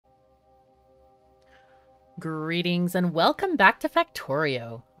Greetings and welcome back to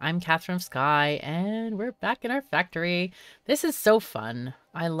Factorio. I'm KatherineOfSky and we're back in our factory. This is so fun.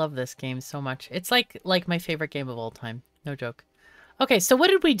 I love this game so much. It's like my favorite game of all time. No joke. Okay, so what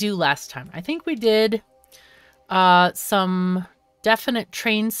did we do last time? I think we did some definite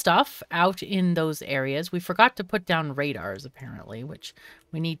train stuff out in those areas. We forgot to put down radars apparently, which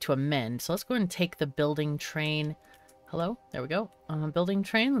we need to amend. So let's go ahead and take the building train. Hello? There we go. Building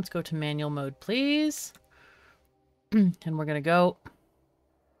train. Let's go to manual mode, please. And we're going to go.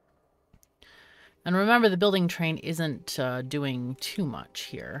 And remember, the building train isn't doing too much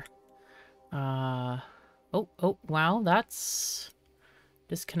here. Oh, wow, that's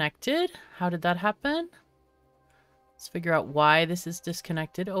disconnected. How did that happen? Let's figure out why this is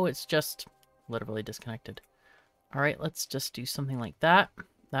disconnected. Oh, it's just literally disconnected. All right, let's just do something like that.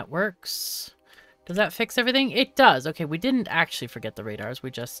 That works. Does that fix everything? It does. Okay, we didn't actually forget the radars.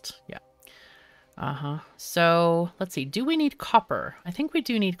 We just, yeah. So, let's see. Do we need copper? I think we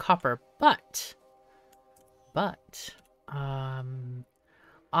do need copper, but,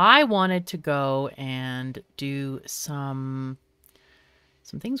 I wanted to go and do some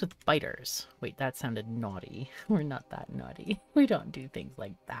things with biters. Wait, that sounded naughty. We're not that naughty. We don't do things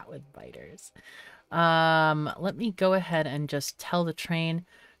like that with biters. Let me go ahead and just tell the train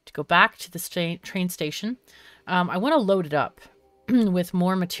to go back to the train station. I want to load it up with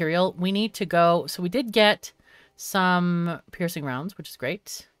more material. We need to go, so we did get some piercing rounds, which is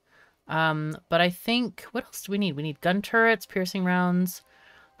great. But I think, what else do we need? We need gun turrets, piercing rounds.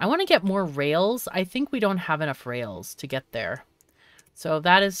 I want to get more rails. I think we don't have enough rails to get there. So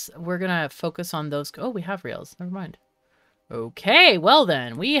that is, we're going to focus on those. Oh, we have rails. Never mind. Okay, well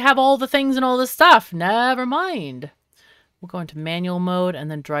then, we have all the things and all the stuff. Never mind. We'll go into manual mode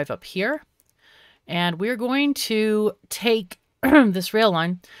and then drive up here. And we're going to take this rail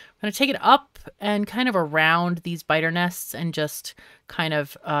line. I'm going to take it up and kind of around these biter nests and just kind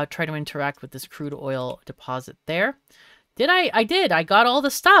of try to interact with this crude oil deposit there. Did I? I did. I got all the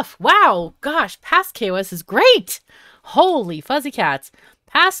stuff. Wow. Gosh, past KoS is great. Holy fuzzy cats.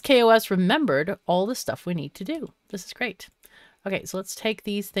 Past KoS remembered all the stuff we need to do. This is great. Okay, so let's take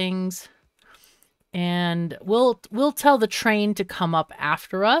these things and we'll tell the train to come up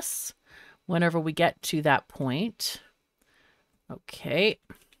after us whenever we get to that point. Okay.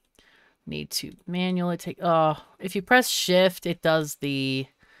 Need to manually take... Oh, if you press shift, it does the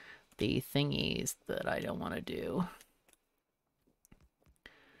thingies that I don't want to do.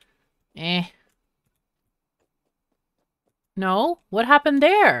 No? What happened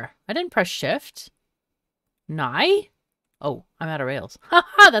there? I didn't press shift. Nye? Oh, I'm out of rails.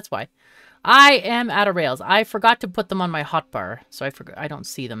 Haha, that's why. I am out of rails. I forgot to put them on my hotbar, so I don't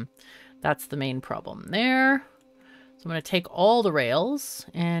see them. That's the main problem there. So I'm going to take all the rails.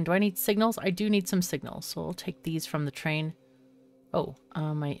 And do I need signals? I do need some signals. So I'll take these from the train. Oh,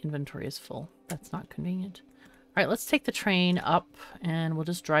 my inventory is full. That's not convenient. All right, let's take the train up and we'll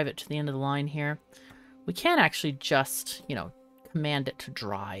just drive it to the end of the line here. We can actually just, you know, command it to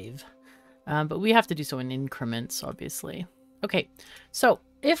drive. But we have to do so in increments, obviously. Okay, so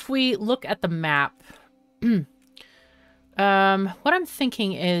if we look at the map... what I'm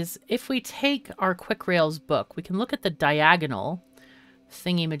thinking is if we take our Quick Rails book, we can look at the diagonal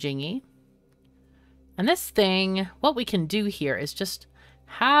thingy-majingy. And this thing, what we can do here is just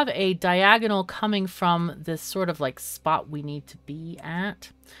have a diagonal coming from this sort of like spot we need to be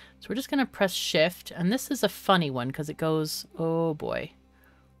at. So we're just going to press shift. And this is a funny one because it goes, oh boy.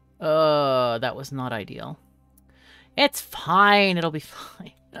 That was not ideal. It's fine. It'll be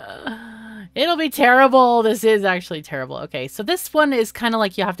fine. It'll be terrible. This is actually terrible. Okay, so this one is kind of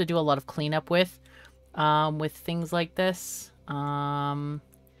like you have to do a lot of cleanup with things like this. Yeah,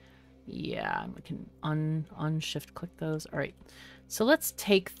 we can unshift click those. All right, so let's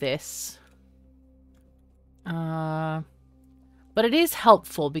take this. But it is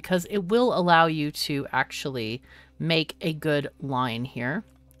helpful because it will allow you to actually make a good line here.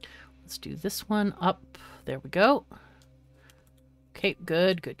 Let's do this one up. There we go. Okay,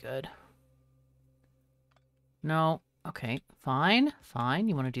 good, good, good. No, okay, fine, fine.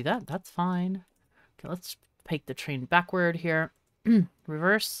 You want to do that? That's fine. Okay, let's take the train backward here.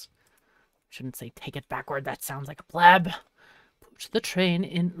 Reverse. Shouldn't say take it backward. That sounds like a pleb. Push the train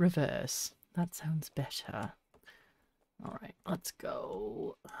in reverse. That sounds better. All right, let's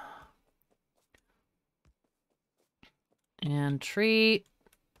go. And tree.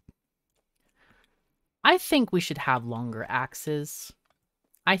 I think we should have longer axes.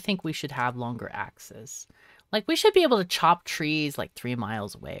 I think we should have longer axes. Like, we should be able to chop trees like 3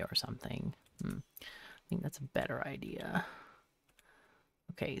 miles away or something. I think that's a better idea.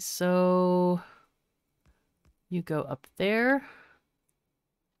 Okay, so You go up there.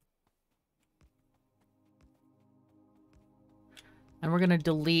 And we're going to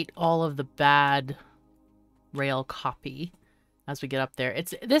delete all of the bad rail copy as we get up there.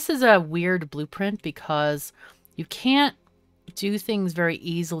 This is a weird blueprint because you can't do things very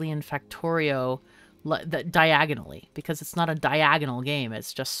easily in Factorio diagonally, because it's not a diagonal game.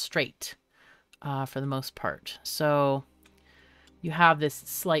 It's just straight for the most part. So you have this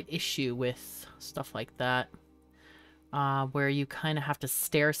slight issue with stuff like that, where you kind of have to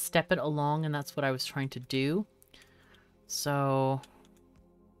stair step it along, and that's what I was trying to do. So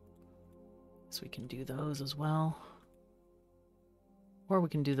we can do those as well. Or we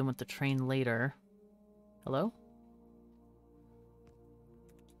can do them with the train later. Hello?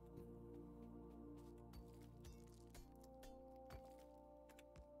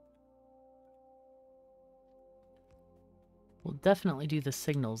 We'll definitely do the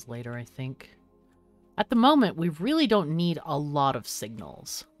signals later, I think. At the moment, we really don't need a lot of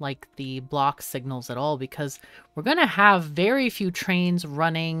signals, like the block signals at all, because we're going to have very few trains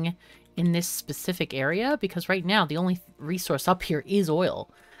running in this specific area, because right now the only resource up here is oil.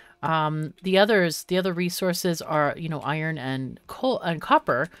 The other resources are, you know, iron and coal and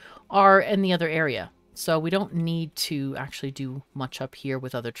copper are in the other area. So we don't need to actually do much up here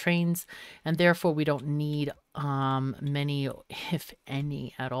with other trains, and therefore we don't need many, if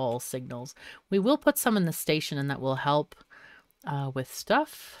any at all, signals. We will put some in the station, and that will help with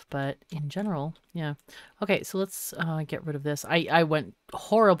stuff, but in general, yeah. Okay, so let's get rid of this. I went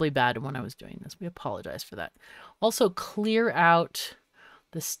horribly bad when I was doing this. We apologize for that. Also, clear out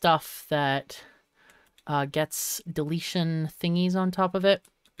the stuff that gets deletion thingies on top of it,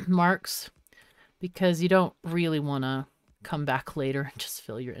 marks, because you don't really want to come back later and just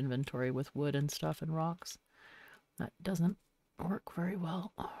fill your inventory with wood and stuff and rocks. That doesn't work very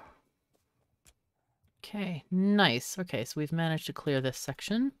well. Okay, nice. Okay, so we've managed to clear this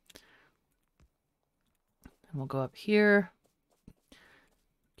section. And we'll go up here.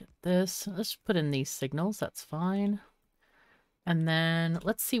 Get this. Let's put in these signals. That's fine. And then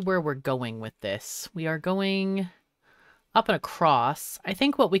let's see where we're going with this. We are going up and across. I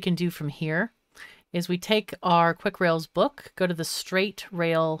think what we can do from here is we take our Quick Rails book, go to the straight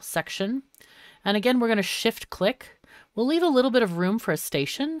rail section. And again, we're going to shift click. We'll leave a little bit of room for a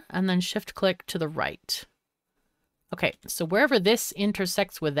station and then shift click to the right. Okay, so wherever this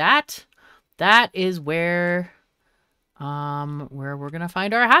intersects with that, that is where we're going to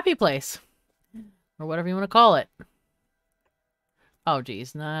find our happy place, or whatever you want to call it. Oh,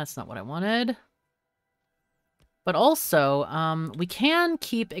 geez, no, that's not what I wanted. But also, we can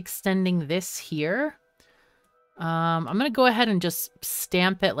keep extending this here. I'm going to go ahead and just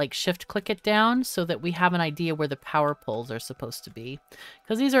stamp it, like shift click it down, so that we have an idea where the power poles are supposed to be.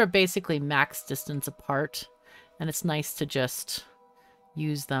 Because these are basically max distance apart, and it's nice to just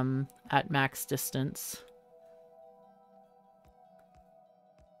use them at max distance.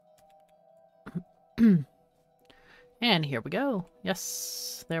 And here we go.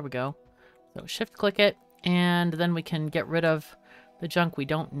 Yes, there we go. So shift click it, and then we can get rid of the junk we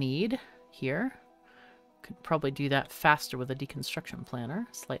don't need here. Could probably do that faster with a deconstruction planner,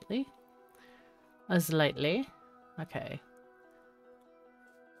 slightly. Slightly. Okay.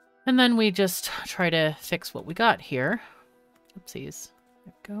 And then we just try to fix what we got here. Oopsies.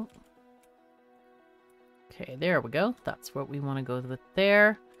 There we go. Okay, there we go. That's what we want to go with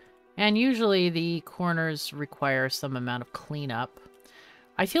there. And usually the corners require some amount of cleanup.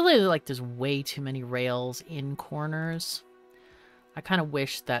 I feel like there's way too many rails in corners. I kind of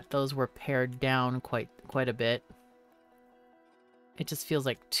wish that those were pared down quite a bit. It just feels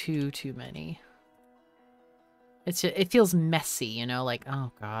like too many. It feels messy, you know, like,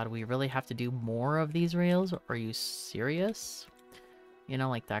 oh god, we really have to do more of these rails? Are you serious? You know,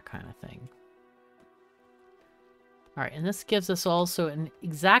 like that kind of thing. Alright, and this gives us also an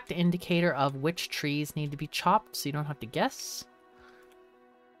exact indicator of which trees need to be chopped, so you don't have to guess.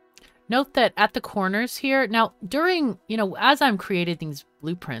 Note that at the corners here, now during, you know, as I'm creating these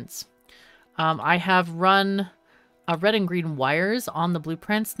blueprints, I have run red and green wires on the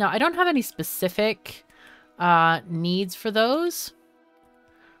blueprints. Now, I don't have any specific needs for those.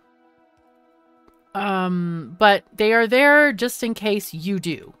 But they are there just in case you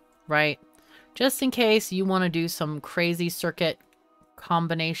do, right? Just in case you want to do some crazy circuit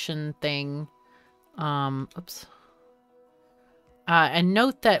combination thing. Oops. And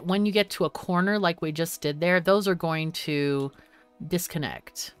note that when you get to a corner like we just did there, those are going to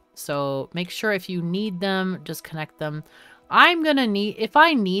disconnect. So make sure if you need them, just connect them. If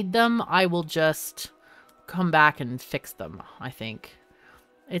I need them, I will just come back and fix them, I think.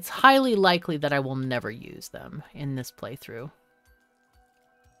 it's highly likely that I will never use them in this playthrough.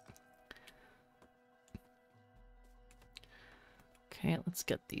 Okay, let's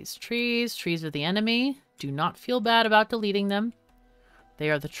get these trees. Trees are the enemy. Do not feel bad about deleting them.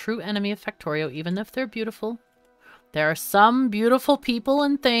 They are the true enemy of Factorio, even if they're beautiful. There are some beautiful people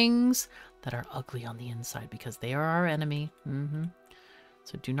and things that are ugly on the inside because they are our enemy.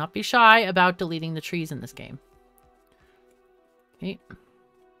 So do not be shy about deleting the trees in this game. Okay.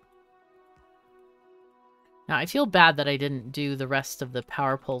 Now, I feel bad that I didn't do the rest of the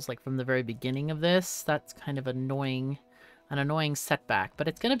power poles like from the very beginning of this. That's kind of annoying. An annoying setback, but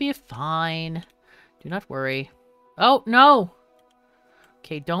it's going to be fine. Do not worry. Oh, no!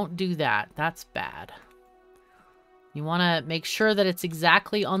 Okay, don't do that. That's bad. You want to make sure that it's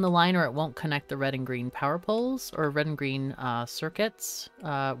exactly on the line or it won't connect the red and green power poles or red and green circuits,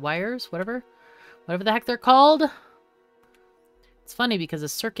 wires, whatever the heck they're called. It's funny because a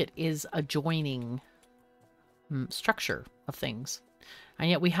circuit is a joining structure of things. And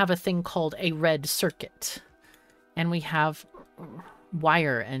yet we have a thing called a red circuit. And we have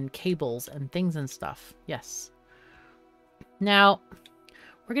wire and cables and things and stuff. Yes. Now,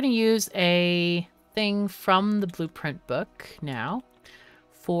 we're going to use a thing from the blueprint book now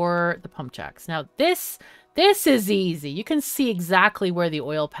for the pump jacks. Now, this is easy. You can see exactly where the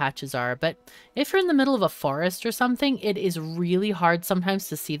oil patches are. But if you're in the middle of a forest or something, it is really hard sometimes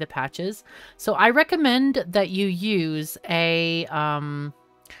to see the patches. So I recommend that you use a...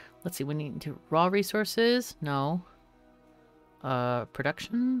 let's see, we need to raw resources. No.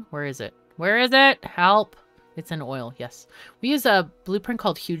 Production? Where is it? Where is it? Help. It's in oil. Yes. We use a blueprint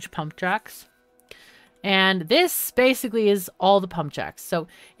called Huge Pump Jacks. And this basically is all the pump jacks. So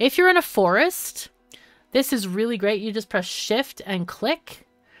if you're in a forest, this is really great. You just press shift and click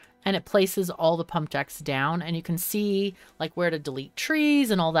and it places all the pump jacks down and you can see like where to delete trees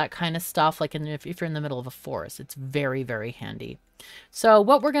and all that kind of stuff. Like if you're in the middle of a forest, it's very, very handy. So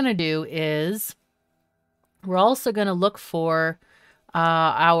what we're going to do is we're also going to look for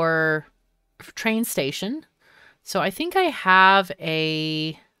our train station. So I think I have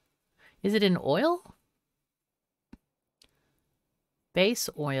a... Is it in oil? Base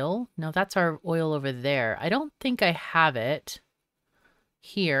oil. No, that's our oil over there. I don't think I have it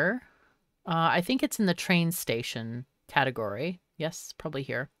here. I think it's in the train station category. Yes, probably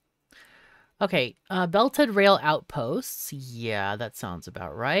here. Okay, belted rail outposts. Yeah, that sounds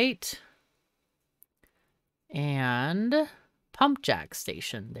about right. And pump jack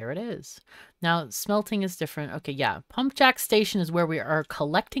station. There it is. Now, smelting is different. Okay, yeah. Pump jack station is where we are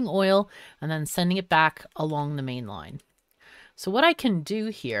collecting oil and then sending it back along the main line. So what I can do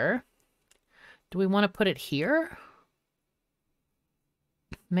here, do we want to put it here?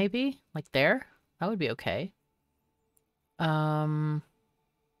 Maybe? Like there? That would be okay. We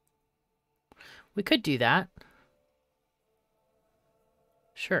could do that.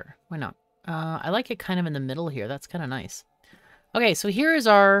 Sure, why not? I like it kind of in the middle here. That's kind of nice. Okay, so here is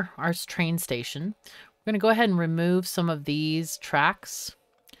our train station. We're going to go ahead and remove some of these tracks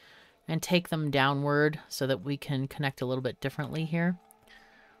and take them downward so that we can connect a little bit differently here.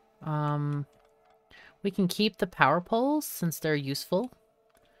 We can keep the power poles since they're useful.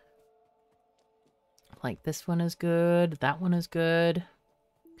 Like this one is good, that one is good.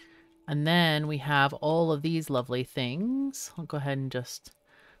 And then we have all of these lovely things. I'll go ahead and just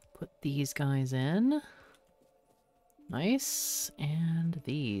put these guys in. Nice. And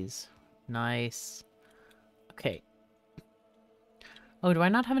these. Nice. Okay. Oh, do I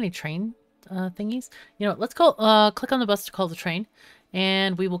not have any train thingies? You know, let's go click on the bus to call the train.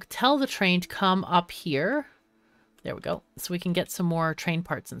 And we will tell the train to come up here. There we go. So we can get some more train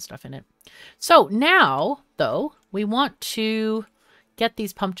parts and stuff in it. So now, though, we want to get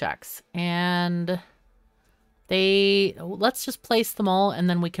these pump jacks. And let's just place them all and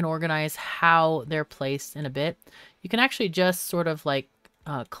then we can organize how they're placed in a bit. You can actually just sort of like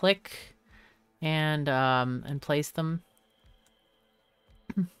click and place them.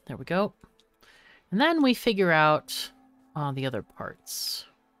 There we go. And then we figure out the other parts.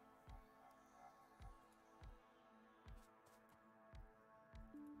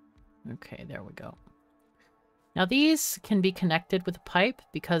 Okay, there we go. Now these can be connected with a pipe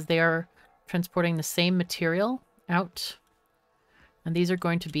because they are transporting the same material out. And these are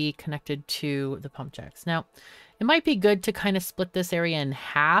going to be connected to the pump jacks. Now, it might be good to kind of split this area in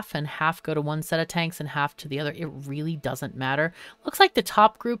half and half go to one set of tanks and half to the other. It really doesn't matter. Looks like the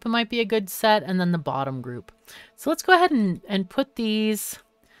top group might be a good set and then the bottom group. So let's go ahead and put these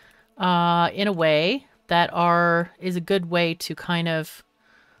in a way that is a good way to kind of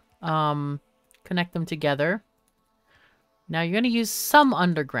connect them together. Now you're going to use some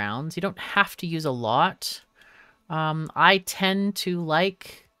undergrounds. You don't have to use a lot. I tend to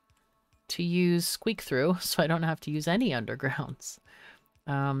like to use squeak through, so I don't have to use any undergrounds.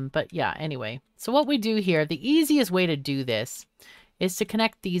 But yeah, anyway. So what we do here, the easiest way to do this is to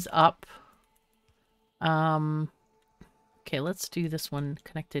connect these up. Okay, let's do this one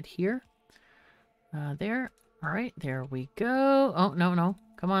connected here. There. All right, there we go. Oh, no.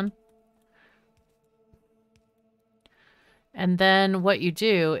 Come on. And then what you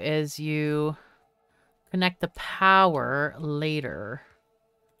do is you connect the power later.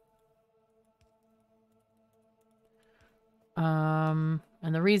 And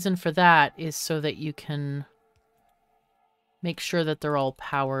the reason for that is so that you can make sure that they're all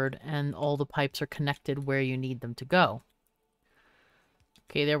powered and all the pipes are connected where you need them to go.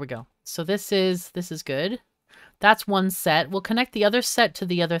 Okay, there we go. So this is good. That's one set. We'll connect the other set to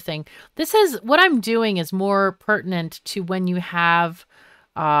the other thing. This is, what I'm doing is more pertinent to when you have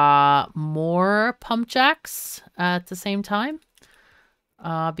more pump jacks at the same time.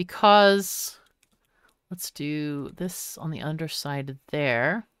 Because, let's do this on the underside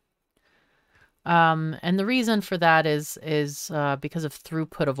there. And the reason for that is because of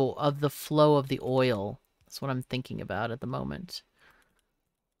throughput of the flow of the oil. That's what I'm thinking about at the moment.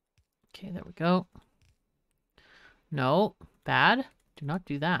 Okay, there we go. No, bad. Do not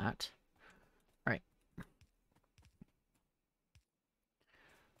do that. All right.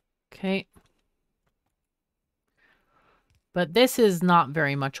 Okay. But this is not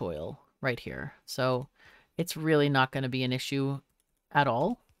very much oil right here. So it's really not going to be an issue at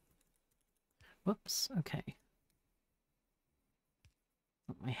all. Whoops. Okay.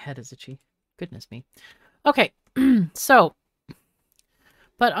 Oh, my head is itchy. Goodness me. Okay. So,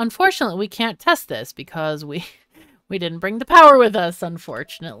 but unfortunately we can't test this because we didn't bring the power with us,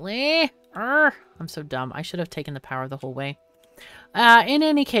 unfortunately. I'm so dumb. I should have taken the power the whole way. In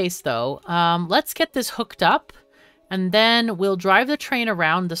any case, though, let's get this hooked up, and then we'll drive the train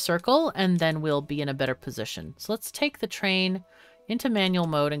around the circle, and then we'll be in a better position. So let's take the train into manual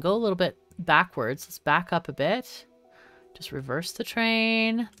mode and go a little bit backwards. Let's back up a bit. Just reverse the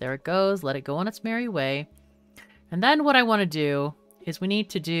train. There it goes. Let it go on its merry way. And then what I want to do is we need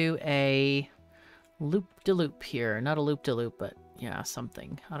to do a loop-de-loop here. Not a loop-de-loop, but yeah,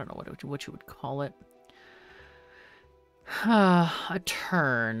 something. I don't know what you would call it. A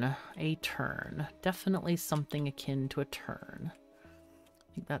turn. A turn. Definitely something akin to a turn.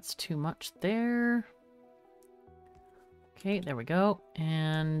 I think that's too much there. Okay, there we go.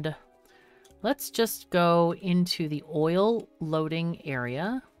 And let's just go into the oil loading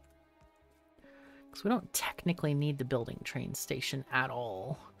area. Because we don't technically need the building train station at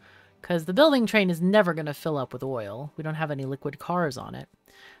all. Because the building train is never going to fill up with oil. We don't have any liquid cars on it.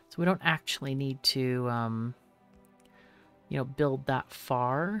 So we don't actually need to, you know, build that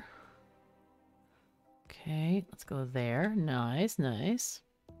far. Okay, let's go there. Nice, nice.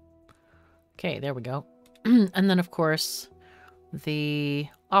 Okay, there we go. And then, of course, the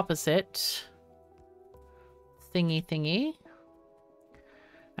opposite thingy.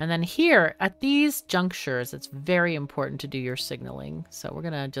 And then here, at these junctures, it's very important to do your signaling. So we're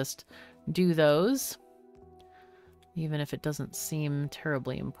going to just do those. Even if it doesn't seem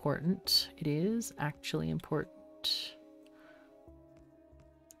terribly important, it is actually important.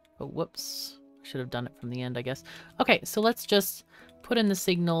 Oh, whoops. I should have done it from the end, I guess. Okay, so let's just put in the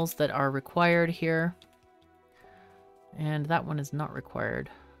signals that are required here. And that one is not required.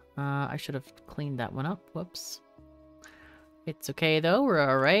 I should have cleaned that one up. Whoops. It's okay, though. We're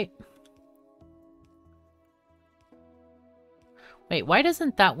all right. Wait, why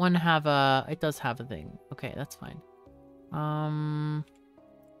doesn't that one have a... It does have a thing. Okay, that's fine.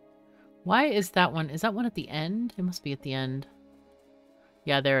 Why is that one... Is that one at the end? It must be at the end.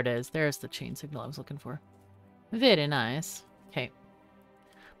 Yeah, there it is. There's the chain signal I was looking for. Very nice. Okay.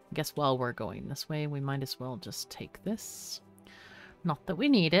 I guess while we're going this way, we might as well just take this. Not that we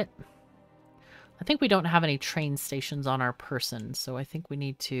need it. I think we don't have any train stations on our person, so I think we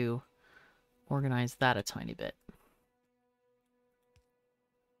need to organize that a tiny bit.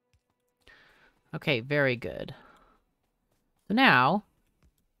 Okay, very good. So now,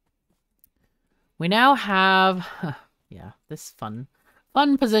 we now have, yeah, this fun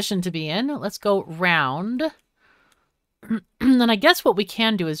position to be in. Let's go round. And then I guess what we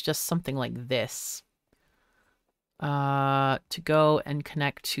can do is just something like this. To go and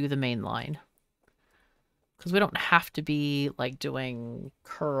connect to the main line. Because we don't have to be like doing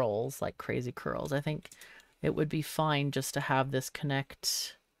curls, like crazy curls. I think it would be fine just to have this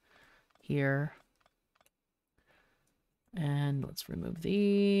connect here. And let's remove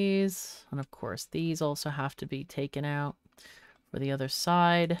these. And of course, these also have to be taken out. for the other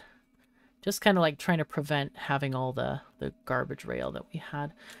side. Just kind of like trying to prevent having all the garbage rail that we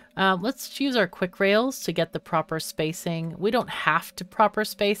had. Let's use our quick rails to get the proper spacing. We don't have to proper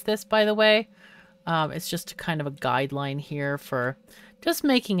space this, by the way. It's just kind of a guideline here for just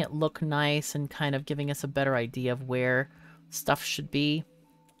making it look nice and kind of giving us a better idea of where stuff should be.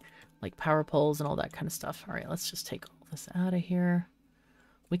 Like power poles and all that kind of stuff. All right, let's just take all this out of here.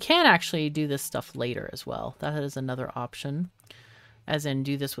 We can actually do this stuff later as well. That is another option. As in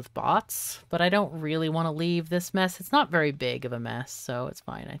do this with bots. But I don't really want to leave this mess. It's not very big of a mess, so it's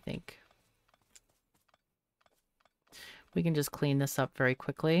fine, I think. We can just clean this up very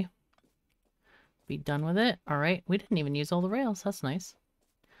quickly. Be done with it. All right, we didn't even use all the rails. That's nice.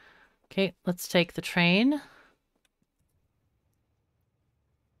 Okay, let's take the train.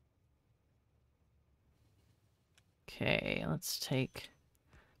 Okay, let's take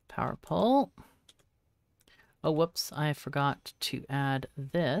power pole. Oh, whoops, I forgot to add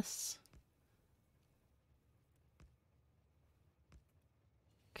this.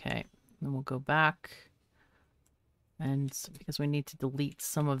 Okay, then we'll go back. And because we need to delete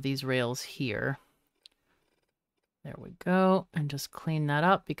some of these rails here. There we go. And just clean that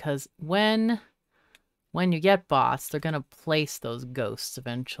up because when you get bots, they're going to place those ghosts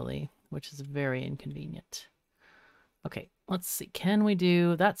eventually, which is very inconvenient. Okay, let's see. Can we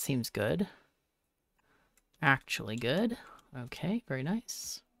do... That seems good. Actually good. Okay, very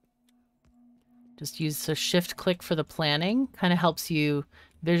nice. Just use a shift click for the planning. Kind of helps you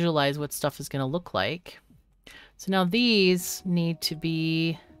visualize what stuff is going to look like. So now these need to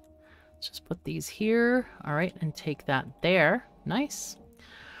be... Let's just put these here. All right, and take that there. Nice.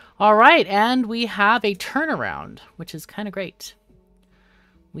 All right, and we have a turnaround, which is kind of great.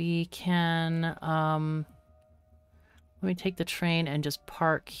 We can... let me take the train and just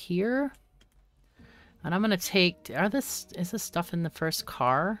park here. And I'm going to take... is this stuff in the first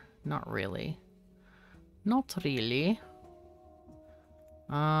car? Not really. Not really.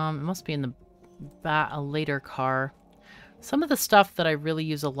 It must be in a later car. Some of the stuff that I really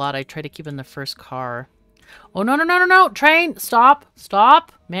use a lot, I try to keep in the first car. Oh, no, no, no, no, no! Train! Stop!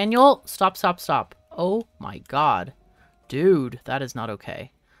 Stop! Manual! Stop, stop, stop. Oh my god. Dude, that is not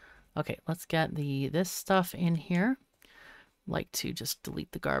okay. Okay, let's get this stuff in here. Like to just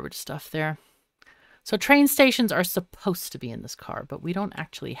delete the garbage stuff there. So train stations are supposed to be in this car, but we don't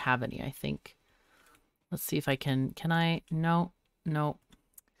actually have any, I think. Let's see if I can I? No, no.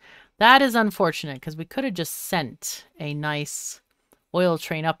 That is unfortunate because we could have just sent a nice oil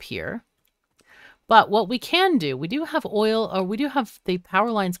train up here. But what we can do, we do have we do have the power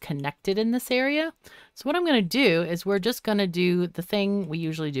lines connected in this area. So what I'm going to do is we're just going to do the thing we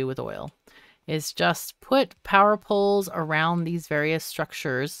usually do with oil. Is just put power poles around these various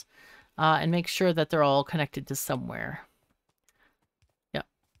structures and make sure that they're all connected to somewhere. Yep.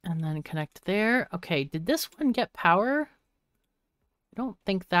 And then connect there. Okay, did this one get power? I don't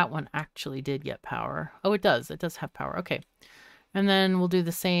think that one actually did get power. Oh, it does. It does have power. Okay. And then we'll do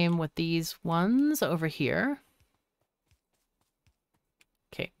the same with these ones over here.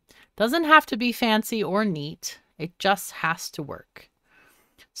 Okay. Doesn't have to be fancy or neat. It just has to work.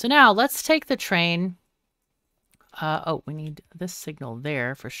 So now let's take the train. Oh, we need this signal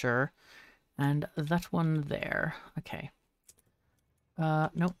there for sure. And that one there. Okay. No,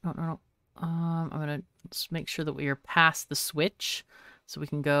 no, no, no. I'm going to just make sure that we are past the switch so we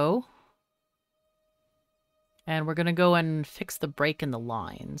can go. And we're going to go and fix the break in the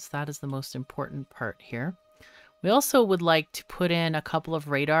lines. That is the most important part here. We also would like to put in a couple of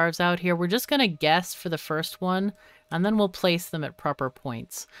radars out here. We're just going to guess for the first one, and then we'll place them at proper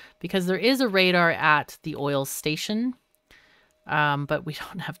points. Because there is a radar at the oil station, but we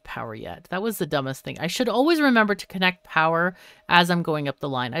don't have power yet. That was the dumbest thing. I should always remember to connect power as I'm going up the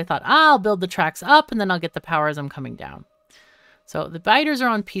line. I thought, I'll build the tracks up, and then I'll get the power as I'm coming down. So the biters are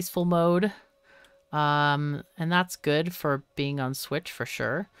on peaceful mode, and that's good for being on Switch for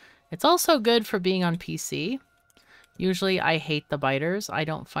sure. It's also good for being on PC. Usually I hate the biters. I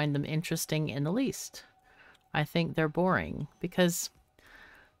don't find them interesting in the least. I think they're boring because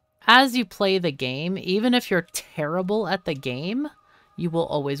as you play the game, even if you're terrible at the game, you will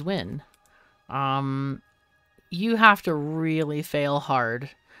always win. You have to really fail hard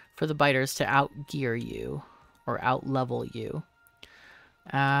for the biters to outgear you or out-level you.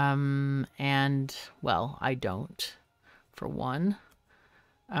 And, well, I don't, for one.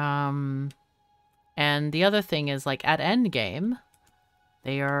 And the other thing is, like, at endgame,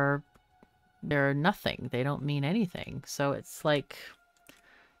 they're nothing. They don't mean anything. So it's like,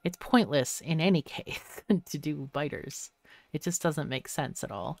 it's pointless in any case to do biters. It just doesn't make sense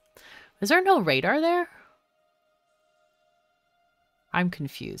at all. Is there no radar there? I'm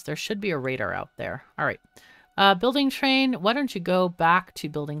confused. There should be a radar out there. All right. Building train, why don't you go back to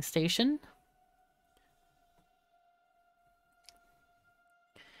building station?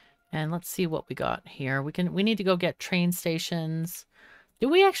 And let's see what we got here. We need to go get train stations. Do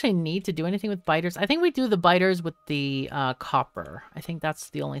we actually need to do anything with biters? I think we do the biters with the copper. I think that's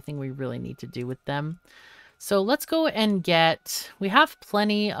the only thing we really need to do with them. So let's go and get... We have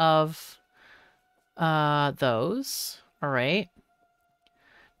plenty of those. All right.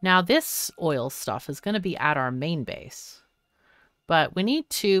 Now this oil stuff is going to be at our main base. But we need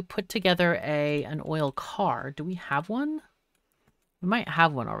to put together an oil car. Do we have one? We might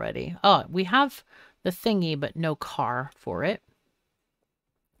have one already. Oh, we have the thingy, but no car for it.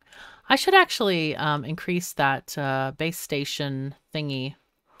 I should actually increase that base station thingy.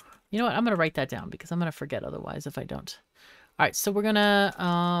 You know what? I'm going to write that down because I'm going to forget otherwise if I don't. All right, so we're going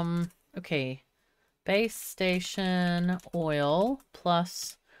to... okay. Base station oil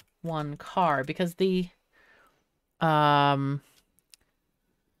plus 1 car because the...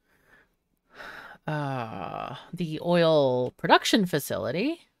 the oil production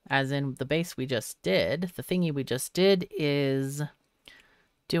facility, as in the base we just did, the thingy we just did is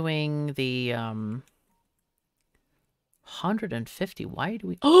doing the 150. Why do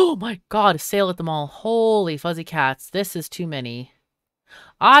we... Oh my god, a sale at the mall. Holy fuzzy cats. This is too many.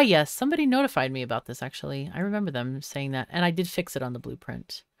 Ah, yes. Somebody notified me about this, actually. I remember them saying that. And I did fix it on the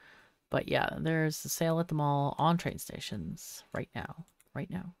blueprint. But yeah, there's a sale at the mall on train stations right now. Right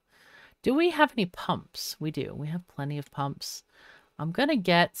now. Do we have any pumps? We do. We have plenty of pumps. I'm going to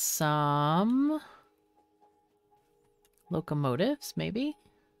get some locomotives, maybe.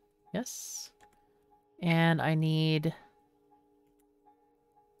 Yes. And I need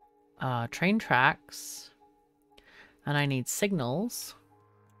train tracks. And I need signals.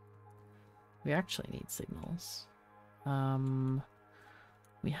 We actually need signals.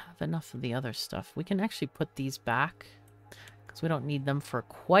 We have enough of the other stuff. We can actually put these back because we don't need them for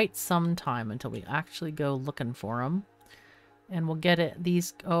quite some time until we actually go looking for them. And we'll get it.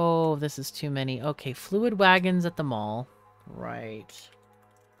 These... Oh, this is too many. Okay, fluid wagons at the mall. Right.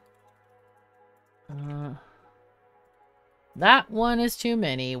 That one is too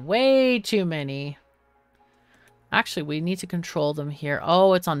many. Way too many. Actually, we need to control them here.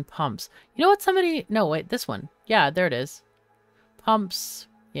 Oh, it's on pumps. You know what? Somebody... No, wait. This one. Yeah, there it is. Pumps.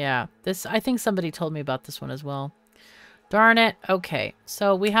 Yeah. This... I think somebody told me about this one as well. Darn it. Okay.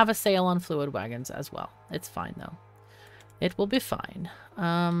 So we have a sale on fluid wagons as well. It's fine, though. It will be fine.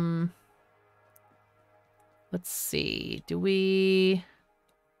 Let's see. Do we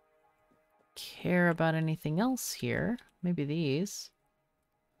care about anything else here? Maybe these.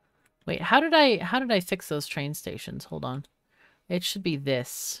 Wait, how did I fix those train stations? Hold on. It should be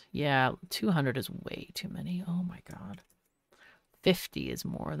this. Yeah, 200 is way too many. Oh my god. 50 is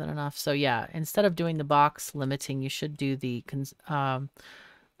more than enough. So yeah, instead of doing the box limiting, you should do the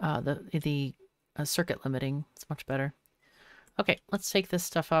circuit limiting. It's much better. Okay, let's take this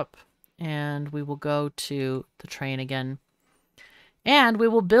stuff up and we will go to the train again. And we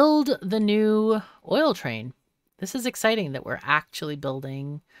will build the new oil train. This is exciting that we're actually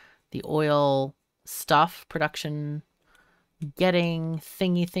building the oil stuff, production, getting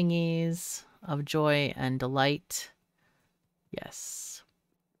thingies of joy and delight. Yes.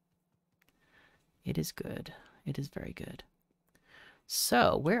 It is good. It is very good.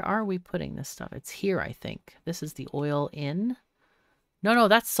 So, where are we putting this stuff? It's here, I think. This is the oil in. No,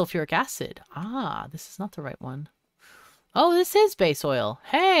 that's sulfuric acid. Ah, this is not the right one. Oh, this is base oil.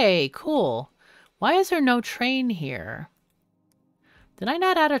 Hey, cool. Why is there no train here? Did I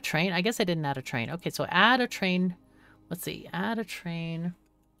not add a train? I guess I didn't add a train. Okay, so add a train. Let's see. Add a train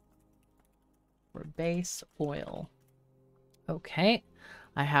for base oil. Okay.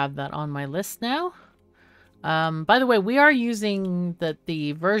 I have that on my list now. By the way, we are using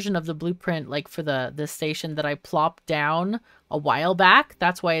the version of the blueprint like for the station that I plopped down a while back.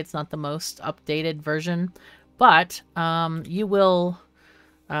 That's why it's not the most updated version. But you will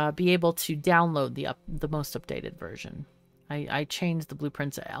be able to download the most updated version. I change the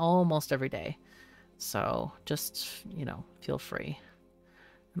blueprints almost every day. So just, you know, feel free.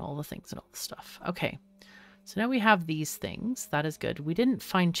 And all the things and all the stuff. Okay. So now we have these things. That is good. We didn't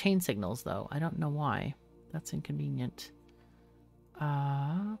find chain signals, though. I don't know why. That's inconvenient.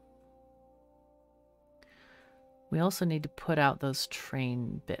 We also need to put out those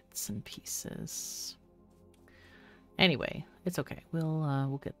train bits and pieces. Anyway, it's okay.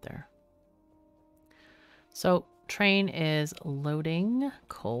 We'll get there. So train is loading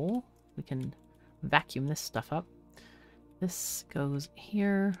coal. We can vacuum this stuff up. This goes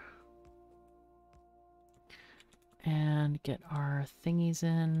here. And get our thingies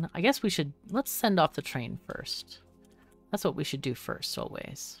in. I guess we should... Let's send off the train first. That's what we should do first,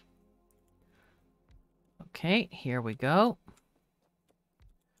 always. Okay, here we go.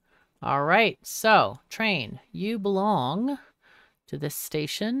 All right, so, train, you belong to this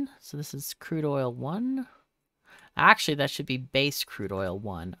station. So this is crude oil 1. Actually, that should be base crude oil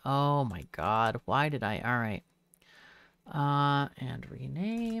 1. Oh my god, why did I... All right. And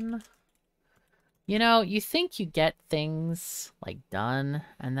rename. You know, you think you get things, like, done,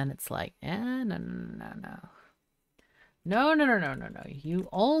 and then it's like, no, no, no, no. No, no, no, no, no, no. You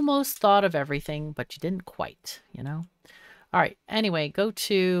almost thought of everything, but you didn't quite, you know? All right, anyway, go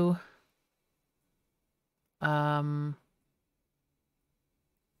to... Oh,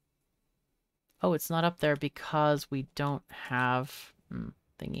 it's not up there because we don't have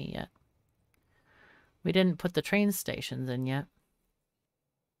thingy yet. We didn't put the train stations in yet.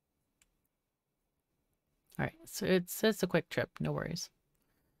 All right, so it's a quick trip, no worries.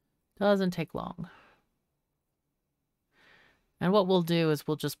 Doesn't take long. And what we'll do is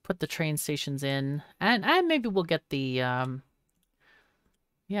we'll just put the train stations in, and maybe we'll get the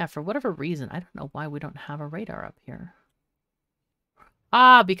yeah, for whatever reason, I don't know why we don't have a radar up here.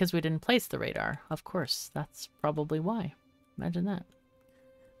 Ah, because we didn't place the radar. Of course, that's probably why. Imagine that.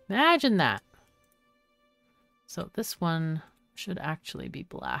 Imagine that. So this one should actually be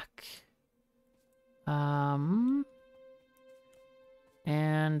black. And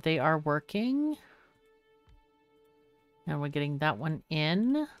they are working. And we're getting that one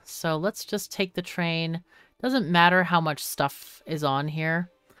in. So let's just take the train. Doesn't matter how much stuff is on here.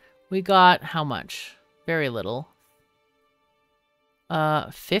 We got how much? Very little.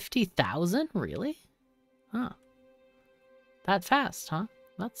 50,000? Really? Huh. That fast, huh?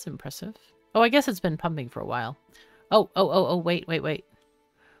 That's impressive. Oh, I guess it's been pumping for a while. Oh, wait.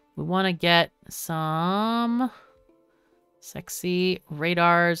 We want to get some sexy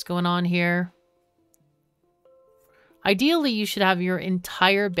radars going on here. Ideally, you should have your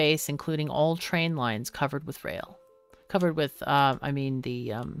entire base, including all train lines, covered with rail. Covered with, I mean,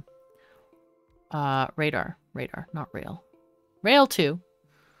 the, radar. Radar, not rail. Rail 2,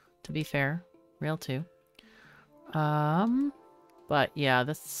 to be fair. Rail 2. But yeah,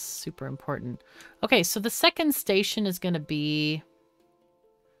 that's super important. Okay, so the second station is going to be...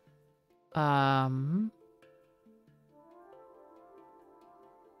 what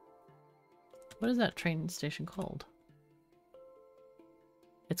is that train station called?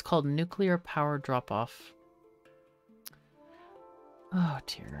 It's called Nuclear Power Drop-Off. Oh,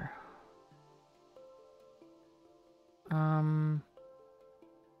 dear.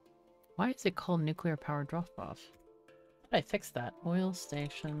 Why is it called Nuclear Power Drop-Off? How did I fix that? Oil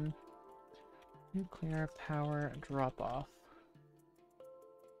Station. Nuclear Power Drop-Off.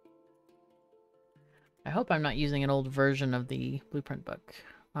 I hope I'm not using an old version of the blueprint book.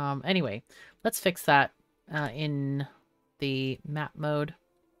 Anyway, let's fix that in the map mode.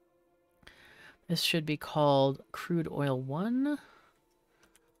 This should be called Crude Oil 1.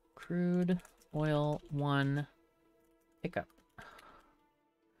 Crude Oil 1 Pickup.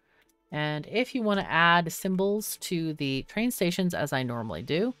 And if you want to add symbols to the train stations, as I normally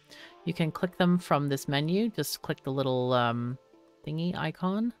do, you can click them from this menu. Just click the little thingy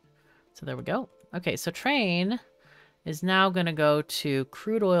icon. So there we go. Okay, so train is now going to go to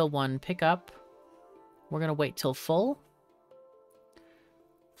Crude Oil 1 Pickup. We're going to wait till full.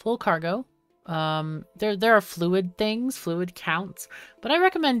 Full cargo. There are fluid things, fluid counts, but I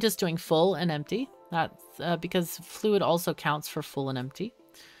recommend just doing full and empty. That's because fluid also counts for full and empty.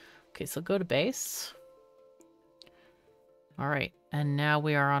 Okay, so go to base. All right, and now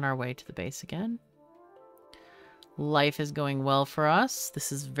we are on our way to the base again. Life is going well for us.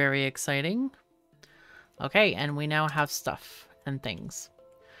 This is very exciting. Okay, and we now have stuff and things.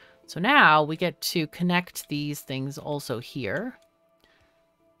 So now we get to connect these things also here.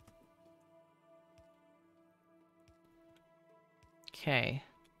 Okay.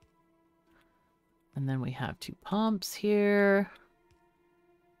 And then we have 2 pumps here.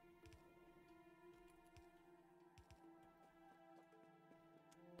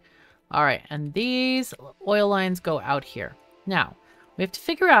 All right, and these oil lines go out here. Now, we have to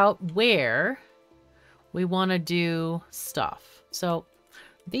figure out where we want to do stuff. So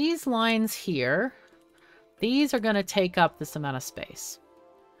these lines here, these are going to take up this amount of space.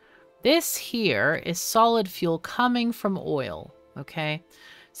 This here is solid fuel coming from oil, okay?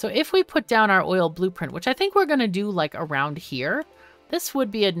 So if we put down our oil blueprint, which I think we're going to do like around here, this would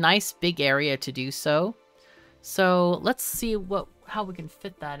be a nice big area to do so. So let's see how we can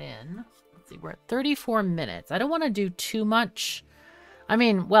fit that in. Let's see, we're at 34 minutes. I don't want to do too much. I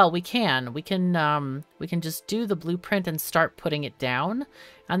mean, well, we can. We can just do the blueprint and start putting it down,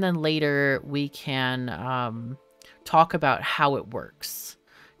 and then later we can talk about how it works,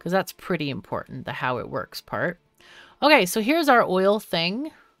 because that's pretty important, the how it works part. Okay, so here's our oil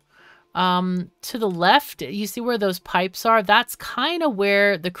thing. To the left, you see where those pipes are? That's kind of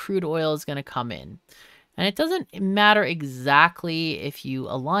where the crude oil is going to come in. And it doesn't matter exactly if you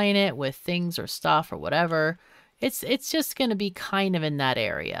align it with things or stuff or whatever. It's just going to be kind of in that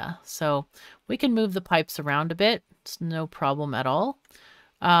area. So we can move the pipes around a bit. It's no problem at all.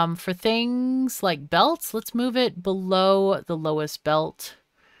 For things like belts, let's move it below the lowest belt.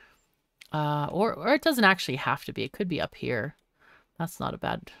 Or it doesn't actually have to be. It could be up here. That's not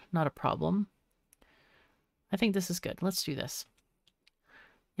a problem. I think this is good. Let's do this.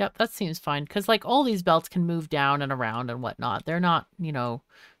 Yep, that seems fine. Because, like, all these belts can move down and around and whatnot. They're not, you know,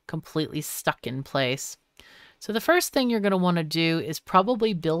 completely stuck in place. So the first thing you're going to want to do is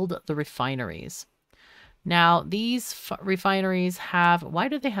probably build the refineries. Now, these refineries have... Why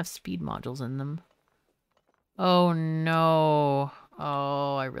do they have speed modules in them? Oh, no.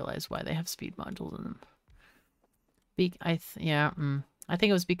 Oh, I realize why they have speed modules in them. I think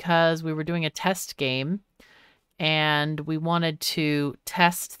it was because we were doing a test game and we wanted to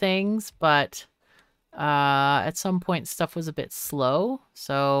test things, but at some point stuff was a bit slow.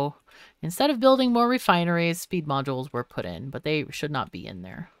 So instead of building more refineries, speed modules were put in, but they should not be in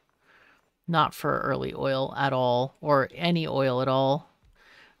there. Not for early oil at all, or any oil at all.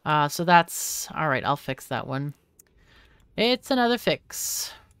 So that's... All right, I'll fix that one. It's another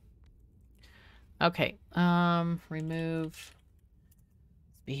fix. Okay, remove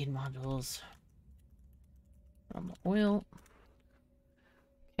speed modules from oil.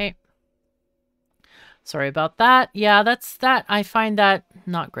 Okay. Sorry about that. Yeah, that. I find that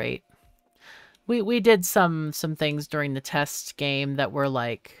not great. We did some things during the test game that were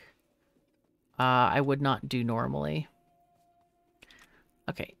like I would not do normally.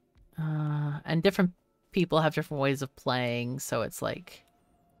 Okay. And different people have different ways of playing, so it's like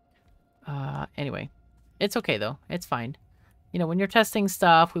anyway, it's okay though. It's fine. You know, when you're testing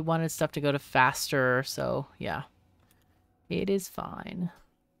stuff, we wanted stuff to go to faster, so yeah. It is fine.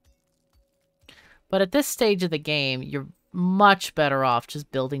 But at this stage of the game, you're much better off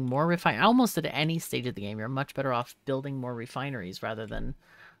just building more refineries. Almost at any stage of the game, you're much better off building more refineries rather than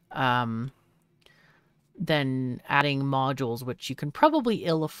adding modules, which you can probably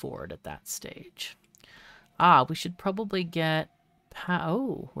ill afford at that stage. We should probably get...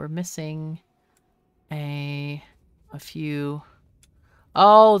 Oh, we're missing a few...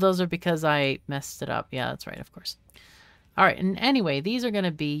 Oh, those are because I messed it up. Yeah, that's right, of course. All right, and anyway, these are going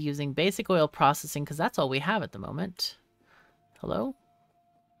to be using basic oil processing because that's all we have at the moment. Hello?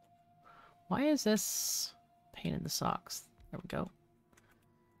 Why is this pain in the socks? There we go.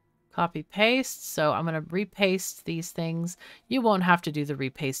 Copy paste. So I'm going to repaste these things. You won't have to do the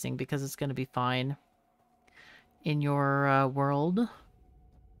repasting because it's going to be fine in your world.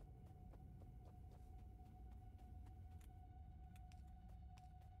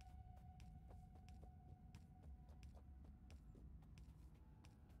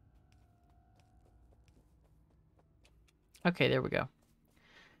 Okay, there we go.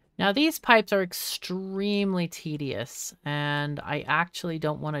 Now these pipes are extremely tedious, and I actually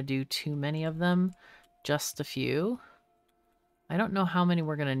don't want to do too many of them, just a few. I don't know how many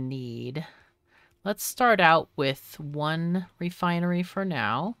we're going to need. Let's start out with one refinery for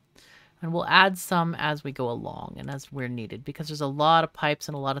now, and we'll add some as we go along and as we're needed, because there's a lot of pipes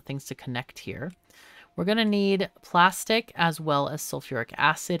and a lot of things to connect here. We're going to need plastic as well as sulfuric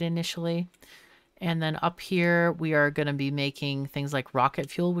acid initially. And then up here, we are going to be making things like rocket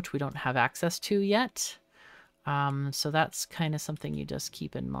fuel, which we don't have access to yet. So that's kind of something you just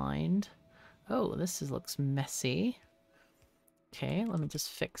keep in mind. Oh, looks messy. Okay, let me just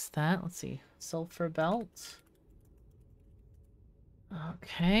fix that. Let's see. Sulfur belt.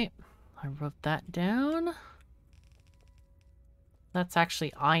 Okay, I wrote that down. That's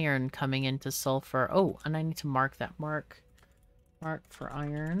actually iron coming into sulfur. Oh, and I need to mark that mark for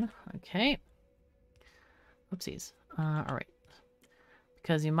iron. Okay. Oopsies. All right.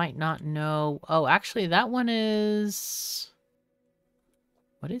 Because you might not know... Oh, actually, that one is...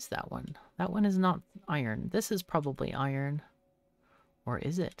 What is that one? That one is not iron. This is probably iron. Or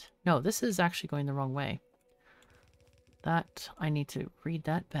is it? No, this is actually going the wrong way. That... I need to read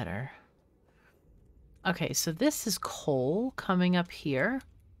that better. Okay, so this is coal coming up here.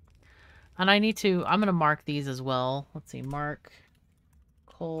 And I need to... I'm going to mark these as well. Let's see. Mark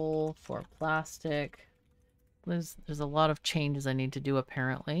coal for plastic. There's a lot of changes I need to do,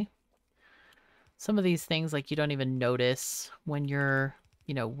 apparently. Some of these things, like, you don't even notice when you're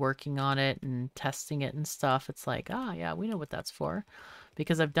you know, working on it and testing it and stuff, it's like, ah, yeah, we know what that's for.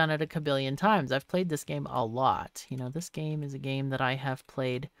 Because I've done it a kabillion times. I've played this game a lot. You know, this game is a game that I have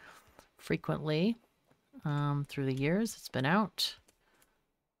played frequently through the years it's been out.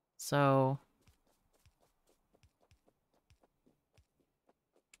 So...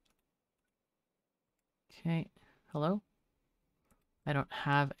 Okay, hello? I don't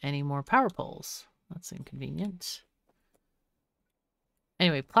have any more power poles. That's inconvenient.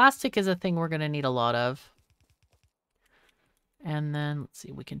 Anyway, plastic is a thing we're going to need a lot of. And then, let's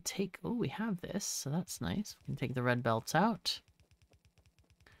see, we can take... Oh, we have this, so that's nice. We can take the red belts out.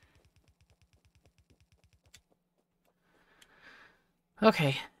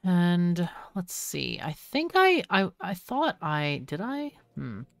 Okay, and let's see. I think I thought I... Did I?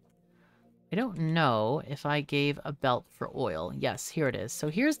 I don't know if I gave a belt for oil. Yes, here it is. So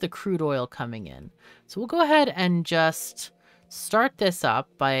here's the crude oil coming in. So we'll go ahead and just start this up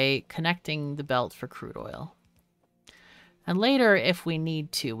by connecting the belt for crude oil. And later, if we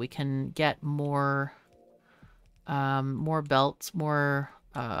need to, we can get more belts, more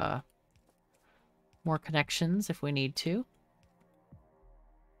connections if we need to.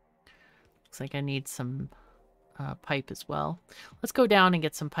 Looks like I need some pipe as well. Let's go down and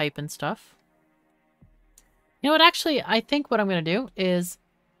get some pipe and stuff. You know what, actually, I think what I'm going to do is,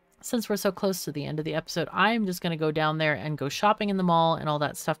 since we're so close to the end of the episode, I'm just going to go down there and go shopping in the mall and all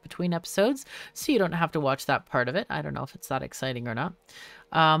that stuff between episodes, so you don't have to watch that part of it. I don't know if it's that exciting or not.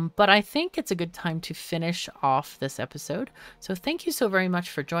 But I think it's a good time to finish off this episode. So thank you so very much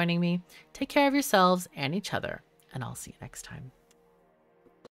for joining me. Take care of yourselves and each other, and I'll see you next time.